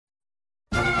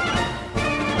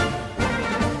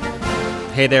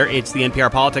Hey there, it's the NPR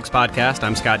Politics Podcast.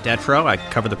 I'm Scott Detrow. I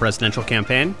cover the presidential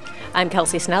campaign. I'm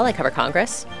Kelsey Snell. I cover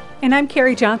Congress. And I'm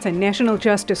Carrie Johnson, National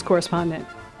Justice Correspondent.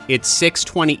 It's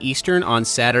 6:20 Eastern on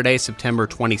Saturday, September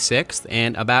 26th,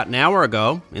 and about an hour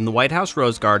ago, in the White House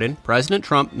Rose Garden, President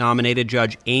Trump nominated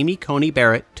Judge Amy Coney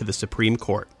Barrett to the Supreme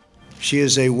Court. She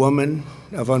is a woman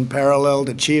of unparalleled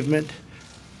achievement,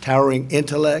 towering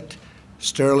intellect,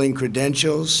 sterling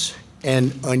credentials,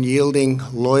 and unyielding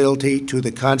loyalty to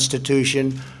the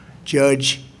Constitution,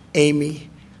 Judge Amy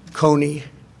Coney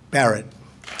Barrett.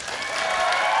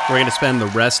 We're going to spend the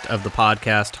rest of the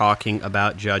podcast talking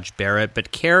about Judge Barrett.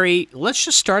 But Carrie, let's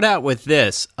just start out with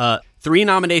this. 3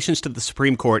 nominations to the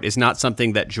Supreme Court is not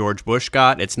something that George Bush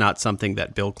got. It's not something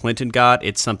that Bill Clinton got.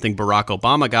 It's something Barack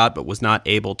Obama got, but was not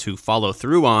able to follow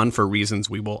through on for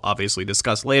reasons we will obviously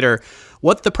discuss later.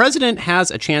 What the president has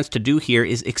a chance to do here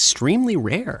is extremely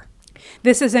rare.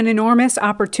 This is an enormous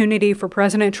opportunity for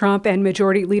President Trump and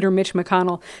Majority Leader Mitch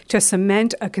McConnell to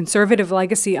cement a conservative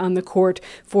legacy on the court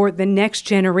for the next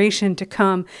generation to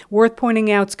come. Worth pointing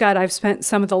out, Scott, I've spent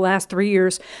some of the last 3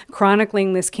 years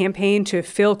chronicling this campaign to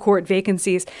fill court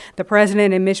vacancies. The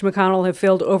president and Mitch McConnell have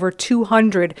filled over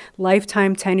 200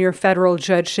 lifetime tenure federal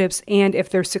judgeships, and if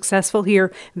they're successful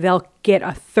here, they'll get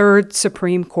a third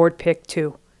Supreme Court pick,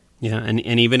 too. Yeah, and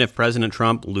even if President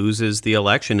Trump loses the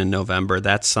election in November,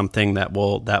 that's something that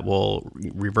will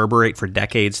reverberate for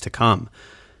decades to come.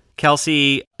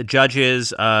 Kelsey,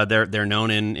 judges, they're known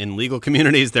in legal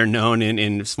communities, they're known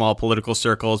in small political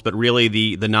circles, but really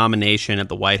the nomination at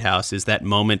the White House is that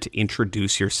moment to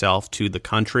introduce yourself to the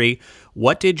country.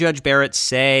 What did Judge Barrett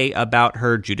say about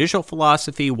her judicial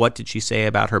philosophy? What did she say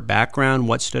about her background?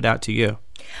 What stood out to you?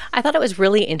 I thought it was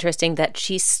really interesting that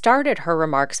she started her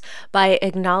remarks by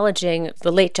acknowledging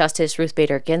the late Justice Ruth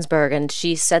Bader Ginsburg. And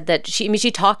she said that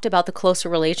she talked about the closer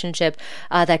relationship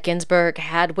that Ginsburg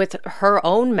had with her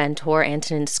own mentor,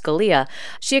 Antonin Scalia.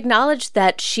 She acknowledged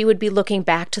that she would be looking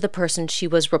back to the person she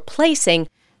was replacing.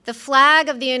 The flag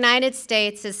of the United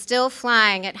States is still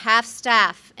flying at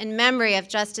half-staff in memory of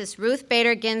Justice Ruth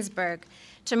Bader Ginsburg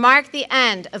to mark the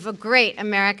end of a great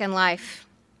American life.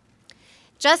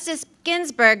 Justice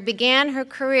Ginsburg began her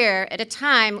career at a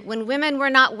time when women were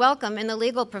not welcome in the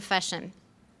legal profession.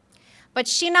 But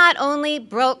she not only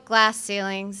broke glass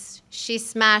ceilings, she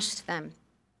smashed them.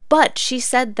 But she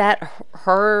said that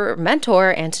her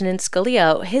mentor, Antonin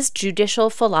Scalia, his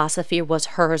judicial philosophy was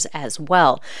hers as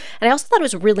well. And I also thought it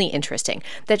was really interesting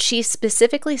that she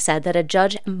specifically said that a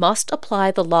judge must apply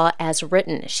the law as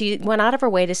written. She went out of her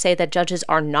way to say that judges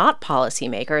are not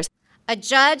policymakers. A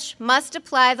judge must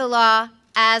apply the law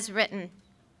as written.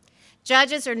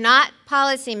 Judges are not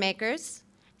policymakers,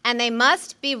 and they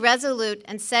must be resolute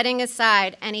in setting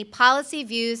aside any policy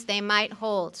views they might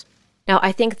hold. Now,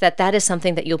 I think that is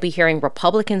something that you'll be hearing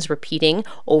Republicans repeating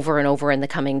over and over in the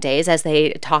coming days as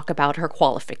they talk about her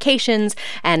qualifications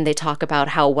and they talk about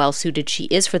how well-suited she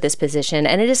is for this position.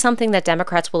 And it is something that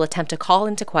Democrats will attempt to call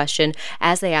into question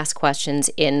as they ask questions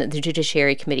in the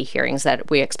Judiciary Committee hearings that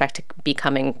we expect to be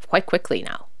coming quite quickly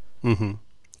now. Mm-hmm.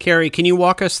 Carrie, can you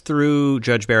walk us through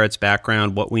Judge Barrett's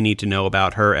background, what we need to know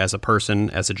about her as a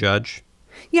person, as a judge?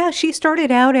 Yeah, she started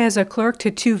out as a clerk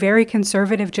to 2 very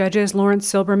conservative judges,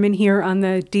 Lawrence Silberman here on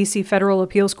the D.C. Federal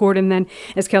Appeals Court, and then,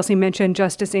 as Kelsey mentioned,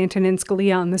 Justice Antonin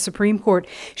Scalia on the Supreme Court.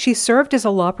 She served as a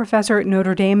law professor at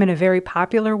Notre Dame, and a very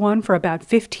popular one, for about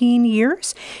 15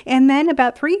 years. And then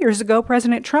about 3 years ago,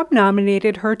 President Trump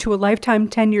nominated her to a lifetime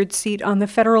tenured seat on the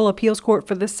Federal Appeals Court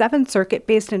for the 7th Circuit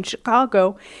based in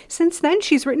Chicago. Since then,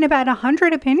 she's written about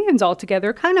 100 opinions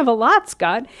altogether, kind of a lot,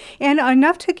 Scott, and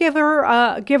enough to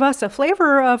give us a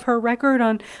flavor of her record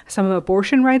on some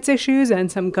abortion rights issues and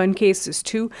some gun cases,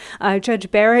 too. Judge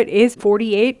Barrett is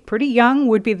 48, pretty young,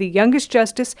 would be the youngest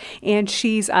justice, and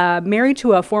she's married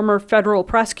to a former federal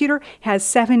prosecutor, has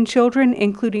 7 children,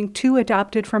 including 2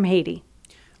 adopted from Haiti.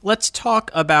 Let's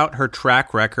talk about her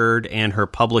track record and her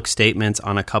public statements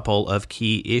on a couple of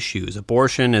key issues.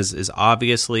 Abortion is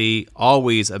obviously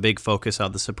always a big focus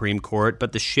of the Supreme Court,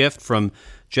 but the shift from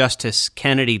Justice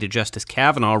Kennedy to Justice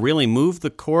Kavanaugh really moved the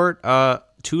court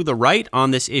to the right on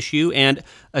this issue, and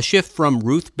a shift from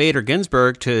Ruth Bader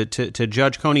Ginsburg to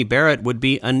Judge Coney Barrett would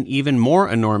be an even more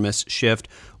enormous shift.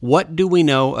 What do we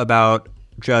know about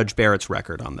Judge Barrett's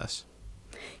record on this?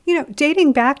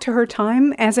 Dating back to her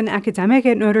time as an academic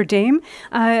at Notre Dame,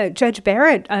 Judge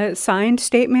Barrett signed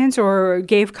statements or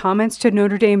gave comments to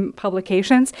Notre Dame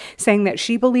publications saying that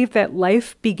she believed that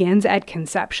life begins at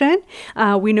conception.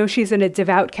 We know she's a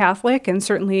devout Catholic, and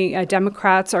certainly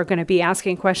Democrats are going to be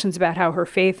asking questions about how her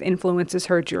faith influences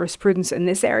her jurisprudence in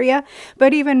this area.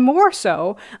 But even more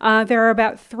so, there are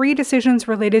about 3 decisions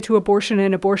related to abortion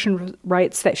and abortion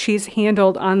rights that she's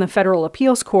handled on the federal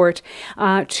appeals court.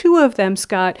 2 of them,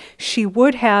 Scott, she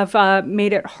would have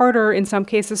made it harder in some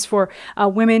cases for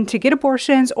women to get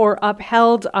abortions or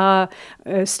upheld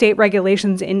state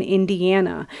regulations in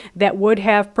Indiana that would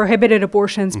have prohibited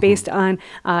abortions based on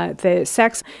the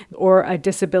sex or a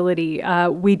disability.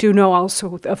 We do know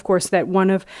also, of course, that one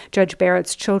of Judge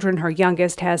Barrett's children, her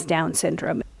youngest, has Down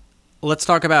syndrome. Let's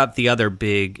talk about the other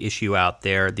big issue out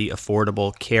there, the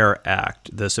Affordable Care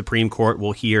Act. The Supreme Court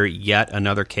will hear yet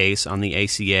another case on the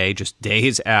ACA just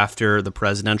days after the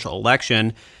presidential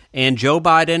election. And Joe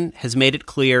Biden has made it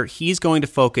clear he's going to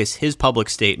focus his public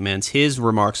statements, his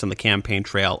remarks on the campaign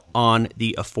trail on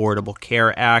the Affordable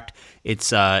Care Act.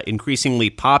 It's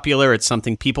increasingly popular. It's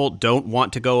something people don't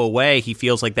want to go away. He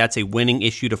feels like that's a winning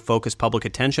issue to focus public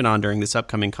attention on during this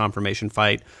upcoming confirmation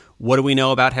fight. What do we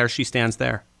know about how she stands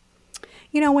there?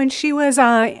 When she was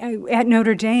at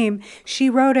Notre Dame, she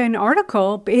wrote an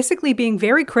article basically being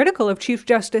very critical of Chief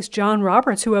Justice John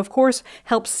Roberts, who, of course,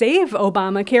 helped save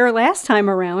Obamacare last time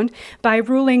around by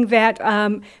ruling that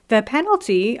the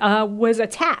penalty was a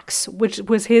tax, which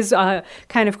was his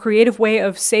kind of creative way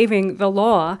of saving the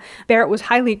law. Barrett was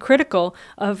highly critical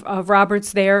of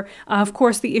Roberts there. Of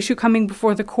course, the issue coming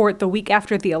before the court the week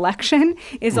after the election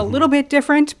is a little bit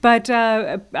different, but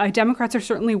Democrats are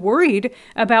certainly worried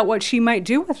about what she might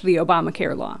do with the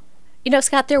Obamacare law.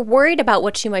 Scott, they're worried about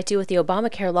what she might do with the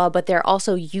Obamacare law, but they're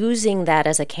also using that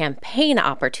as a campaign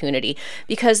opportunity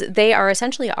because they are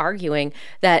essentially arguing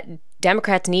that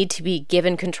Democrats need to be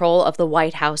given control of the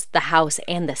White House, the House,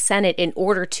 and the Senate in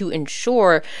order to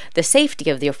ensure the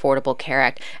safety of the Affordable Care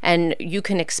Act. And you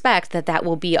can expect that that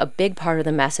will be a big part of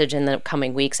the message in the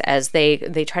coming weeks as they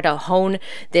try to hone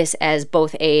this as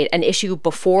both an issue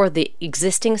before the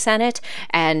existing Senate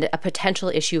and a potential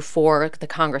issue for the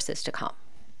Congresses to come.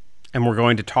 And we're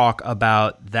going to talk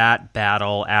about that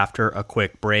battle after a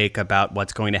quick break about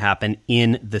what's going to happen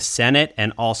in the Senate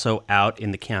and also out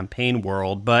in the campaign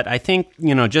world. But I think,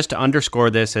 just to underscore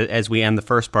this as we end the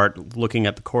first part, looking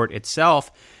at the court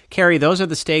itself, Carrie, those are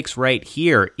the stakes right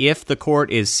here. If the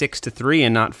court is 6-3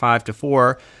 and not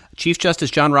 5-4, Chief Justice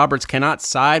John Roberts cannot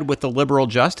side with the liberal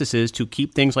justices to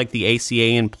keep things like the ACA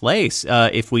in place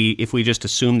if we just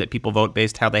assume that people vote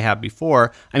based how they have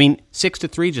before.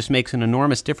 6-3 just makes an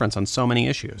enormous difference on so many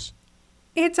issues.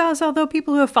 It's also, though,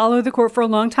 people who have followed the court for a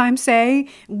long time say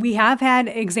we have had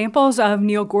examples of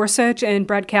Neil Gorsuch and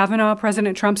Brett Kavanaugh,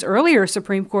 President Trump's earlier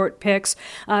Supreme Court picks,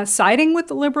 siding with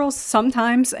the liberals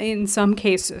sometimes in some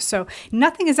cases. So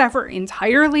nothing is ever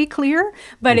entirely clear,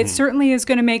 but it certainly is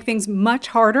going to make things much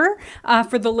harder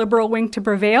for the liberal wing to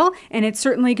prevail. And it's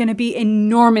certainly going to be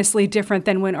enormously different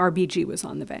than when RBG was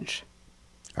on the bench.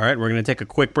 All right, we're going to take a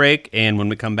quick break. And when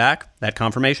we come back, that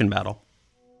confirmation battle.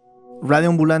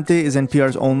 Radio Ambulante is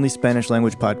NPR's only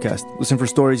Spanish-language podcast. Listen for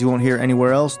stories you won't hear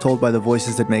anywhere else, told by the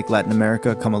voices that make Latin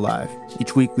America come alive.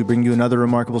 Each week, we bring you another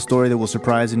remarkable story that will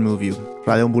surprise and move you.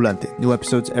 Radio Ambulante. New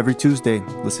episodes every Tuesday.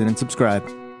 Listen and subscribe.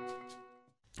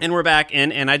 And we're back,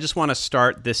 and I just want to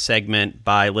start this segment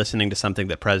by listening to something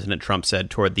that President Trump said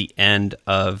toward the end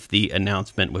of the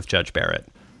announcement with Judge Barrett.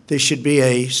 This should be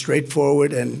a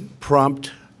straightforward and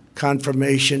prompt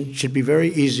confirmation. Should be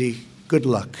very easy. Good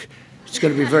luck. It's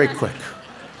going to be very quick.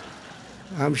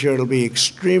 I'm sure it'll be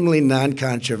extremely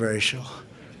non-controversial.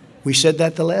 We said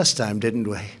that the last time, didn't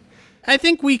we? I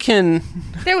think we can...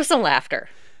 There was some laughter.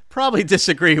 Probably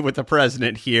disagree with the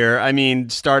president here.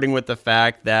 Starting with the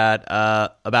fact that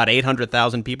about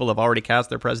 800,000 people have already cast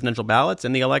their presidential ballots,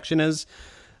 and the election is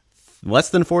less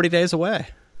than 40 days away.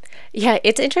 Yeah,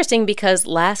 it's interesting because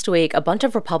last week, a bunch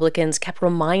of Republicans kept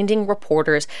reminding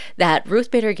reporters that Ruth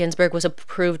Bader Ginsburg was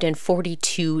approved in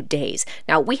 42 days.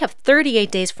 Now, we have 38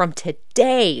 days from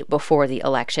today before the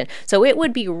election, so it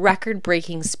would be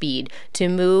record-breaking speed to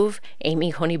move Amy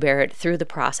Coney Barrett through the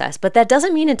process. But that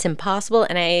doesn't mean it's impossible,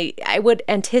 and I would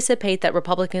anticipate that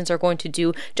Republicans are going to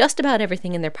do just about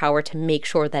everything in their power to make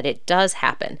sure that it does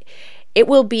happen. It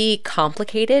will be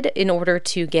complicated in order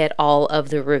to get all of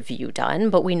the review done,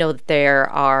 but we know that there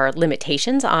are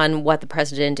limitations on what the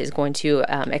president is going to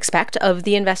expect of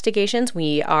the investigations.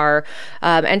 We are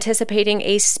anticipating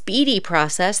a speedy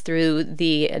process through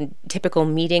the typical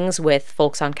meetings with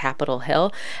folks on Capitol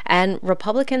Hill, and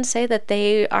Republicans say that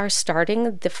they are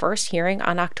starting the first hearing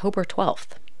on October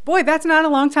 12th. Boy, that's not a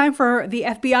long time for the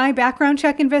FBI background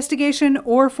check investigation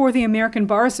or for the American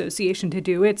Bar Association to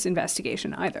do its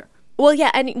investigation either. Well,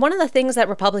 yeah, and one of the things that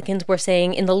Republicans were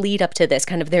saying in the lead up to this,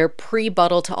 kind of their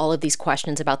pre-buttal to all of these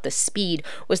questions about the speed,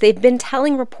 was they've been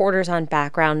telling reporters on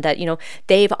background that,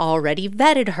 they've already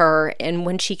vetted her and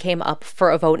when she came up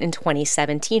for a vote in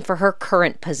 2017 for her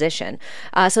current position.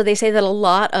 So they say that a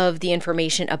lot of the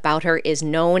information about her is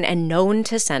known and known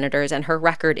to senators, and her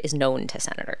record is known to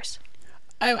senators.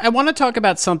 I want to talk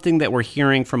about something that we're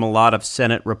hearing from a lot of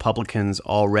Senate Republicans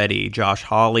already. Josh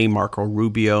Hawley, Marco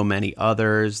Rubio, many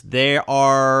others. They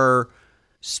are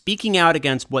speaking out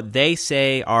against what they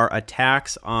say are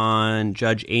attacks on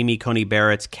Judge Amy Coney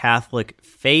Barrett's Catholic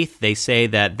faith. They say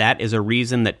that that is a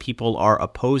reason that people are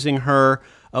opposing her.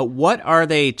 What are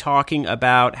they talking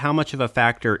about? How much of a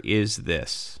factor is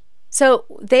this? So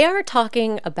they are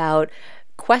talking about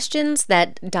questions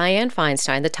that Dianne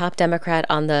Feinstein, the top Democrat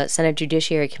on the Senate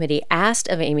Judiciary Committee, asked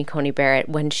of Amy Coney Barrett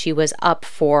when she was up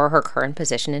for her current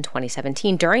position in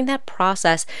 2017. During that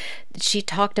process, she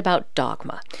talked about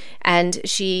dogma, and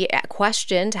she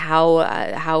questioned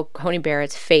how Coney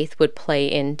Barrett's faith would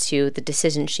play into the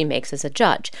decisions she makes as a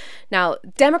judge. Now,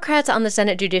 Democrats on the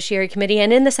Senate Judiciary Committee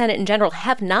and in the Senate in general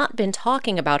have not been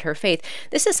talking about her faith.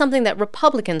 This is something that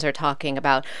Republicans are talking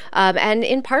about, and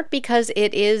in part because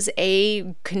it is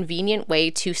a convenient way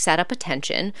to set up a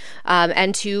tension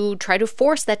and to try to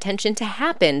force that tension to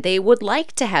happen. They would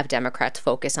like to have Democrats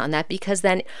focus on that because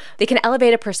then they can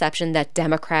elevate a perception that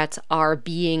Democrats are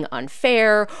being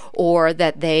unfair or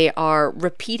that they are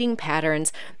repeating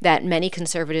patterns that many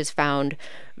conservatives found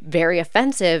very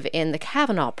offensive in the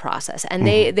Kavanaugh process. And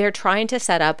they're trying to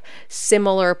set up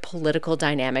similar political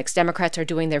dynamics. Democrats are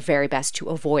doing their very best to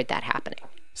avoid that happening.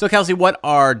 So, Kelsey, what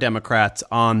are Democrats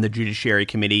on the Judiciary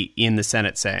Committee in the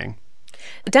Senate saying?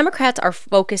 Democrats are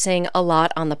focusing a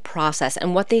lot on the process,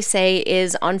 and what they say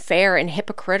is unfair and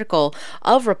hypocritical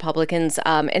of Republicans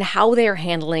and how they are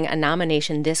handling a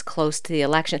nomination this close to the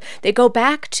election. They go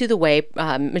back to the way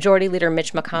Majority Leader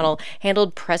Mitch McConnell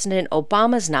handled President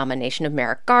Obama's nomination of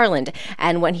Merrick Garland,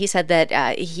 and when he said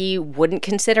that he wouldn't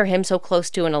consider him so close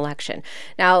to an election.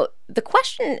 Now, the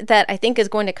question that I think is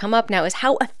going to come up now is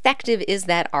how effective is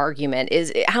that argument?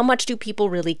 Is how much do people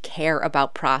really care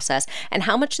about process, and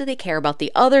how much do they care about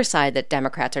the other side that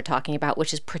Democrats are talking about,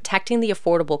 which is protecting the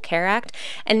Affordable Care Act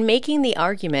and making the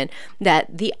argument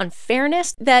that the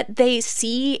unfairness that they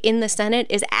see in the Senate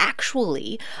is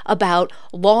actually about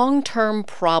long-term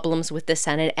problems with the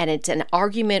Senate, and it's an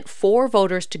argument for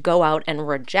voters to go out and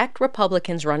reject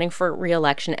Republicans running for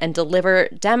re-election and deliver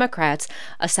Democrats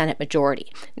a Senate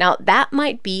majority. Now, that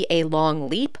might be a long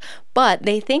leap, but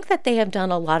they think that they have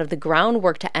done a lot of the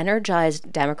groundwork to energize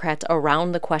Democrats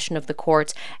around the question of the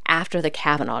courts after the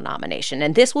Kavanaugh nomination.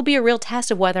 And this will be a real test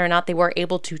of whether or not they were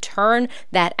able to turn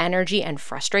that energy and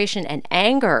frustration and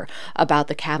anger about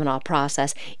the Kavanaugh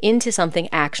process into something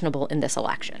actionable in this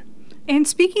election. And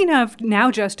speaking of now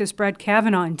Justice Brett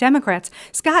Kavanaugh and Democrats,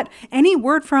 Scott, any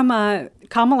word from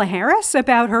Kamala Harris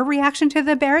about her reaction to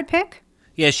the Barrett pick?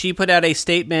 Yeah, she put out a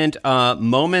statement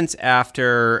moments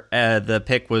after the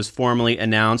pick was formally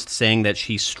announced, saying that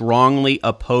she strongly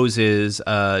opposes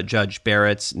Judge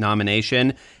Barrett's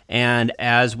nomination. And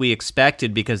as we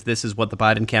expected, because this is what the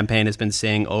Biden campaign has been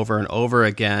saying over and over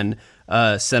again,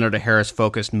 Senator Harris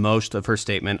focused most of her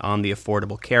statement on the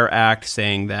Affordable Care Act,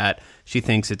 saying that she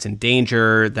thinks it's in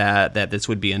danger, that this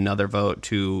would be another vote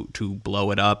to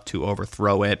blow it up, to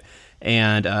overthrow it.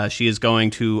 And she is going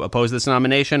to oppose this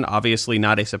nomination. Obviously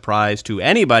not a surprise to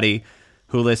anybody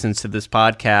who listens to this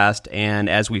podcast. And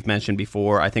as we've mentioned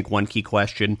before, I think one key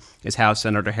question is how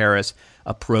Senator Harris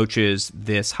approaches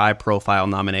this high-profile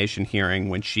nomination hearing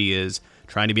when she is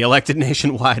trying to be elected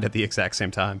nationwide at the exact same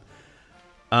time.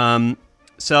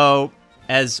 So,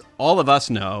 as all of us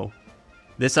know,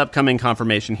 this upcoming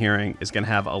confirmation hearing is going to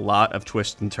have a lot of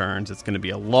twists and turns. It's going to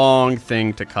be a long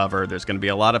thing to cover. There's going to be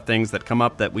a lot of things that come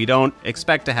up that we don't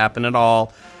expect to happen at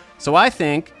all. So I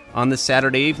think on this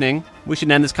Saturday evening, we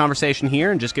should end this conversation here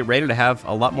and just get ready to have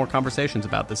a lot more conversations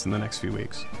about this in the next few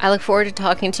weeks. I look forward to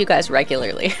talking to you guys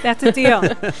regularly. That's a deal.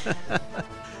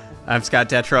 I'm Scott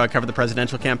Detrow. I cover the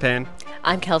presidential campaign.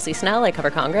 I'm Kelsey Snell. I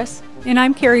cover Congress. And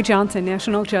I'm Carrie Johnson,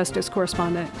 National Justice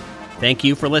Correspondent. Thank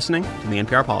you for listening to the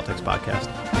NPR Politics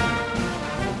Podcast.